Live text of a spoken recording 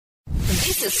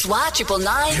This is SWAT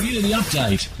 999. Community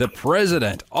update. The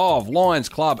president of Lions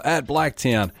Club at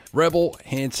Blacktown, Rebel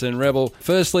Hanson. Rebel,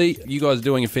 firstly, you guys are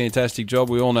doing a fantastic job.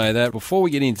 We all know that. Before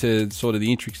we get into sort of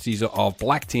the intricacies of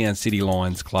Blacktown City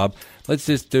Lions Club, let's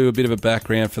just do a bit of a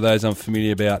background for those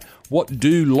unfamiliar about what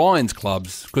do Lions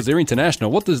clubs, because they're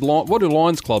international, what do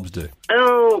Lions clubs do?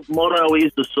 Our motto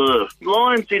is to serve.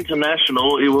 Lions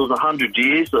International, it was 100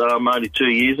 years, only 2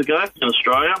 years ago in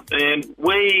Australia, and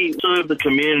we serve the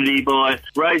community by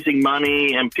raising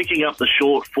money and picking up the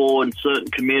shortfall in certain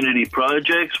community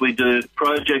projects. We do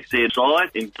projects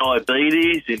inside, in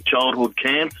diabetes, in childhood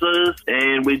cancers,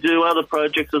 and we do other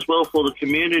projects as well for the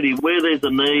community. Where there's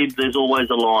a need, there's always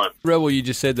a line. Rebel, you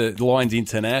just said that Lions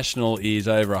International is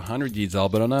over 100 years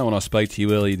old, but I know when I spoke to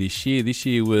you earlier this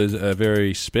year was a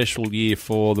very special year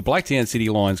for the Blacktown City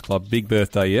Lions Club. Big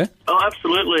birthday, yeah? Oh,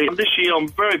 absolutely. This year I'm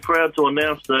very proud to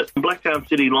announce that Blacktown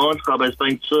City Lions Club has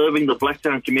been serving the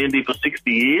Blacktown community for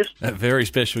 60 years. A very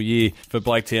special year for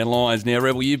Blacktown Lions. Now,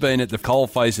 Rebel, you've been at the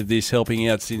coalface of this, helping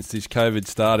out since this COVID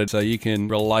started, so you can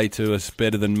relate to us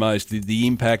better than most the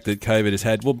impact that COVID has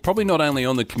had. Well, probably not only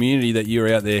on the community that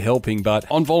you're out there helping, but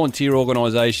on volunteer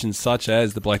organisations such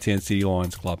as the Blacktown City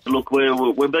Lions Club. Look,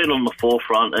 we've been on the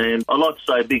forefront, and I'd like to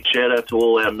say a big shout out to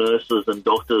all our nurses and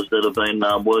doctors that have been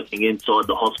working inside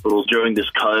the hospitals during this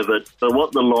COVID. But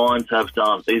what the Lions have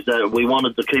done is that we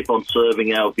wanted to keep on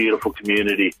serving our beautiful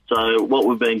community. So what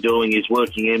we've been doing is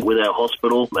working in with our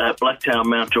hospital, at Blacktown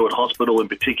Mount Druitt Hospital in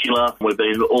particular. We've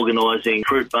been organising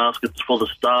fruit baskets for the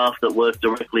staff that work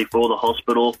directly for the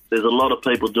hospital. There's a lot of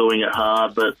people doing it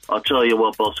hard, but I tell you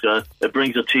what, Bosco, it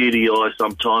brings a tear to your eye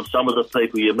sometimes. Some of the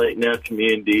people you meet in our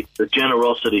community, the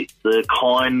generosity, the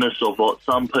kindness of what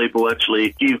some people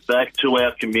actually give back to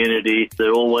our community.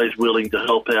 They're always willing to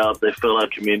help out their fellow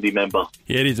community member.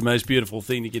 Yeah, it is the most beautiful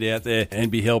thing to get out there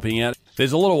and be helping out.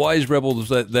 There's a lot of ways, Rebels,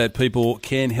 that people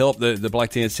can help the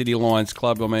Blacktown City Lions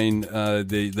Club. I mean,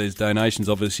 there's donations,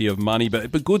 obviously, of money,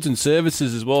 but goods and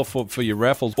services as well for your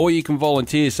raffles, or you can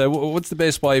volunteer. So what's the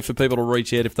best way for people to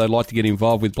reach out if they'd like to get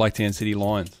involved with Blacktown City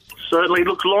Lions? Certainly.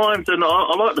 Look, Lions, and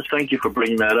I'd like to thank you for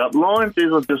bringing that up. Lions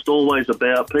isn't just always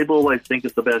about, people always think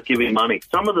it's about giving money.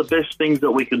 Some of the best things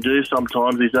that we can do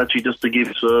sometimes is actually just to give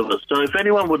service. So if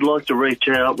anyone would like to reach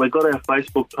out, we've got our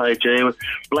Facebook page here,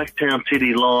 Blacktown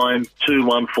City Lions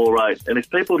 2148. And if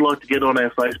people would like to get on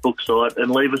our Facebook site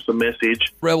and leave us a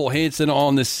message. Rebel Hanson,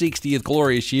 on the 60th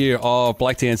glorious year of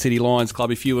Blacktown City Lions Club,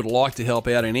 if you would like to help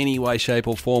out in any way, shape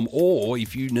or form, or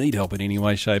if you need help in any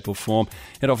way, shape or form,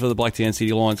 head off to the Blacktown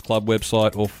City Lions Club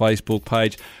website or Facebook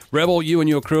page. Rebel, you and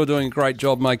your crew are doing a great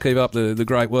job, mate. Keep up the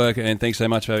great work, and thanks so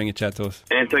much for having a chat to us.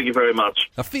 And thank you very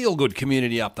much. A feel-good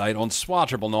community update on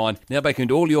SWAT 999. Now back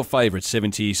into all your favourite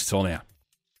 70s. It's all now.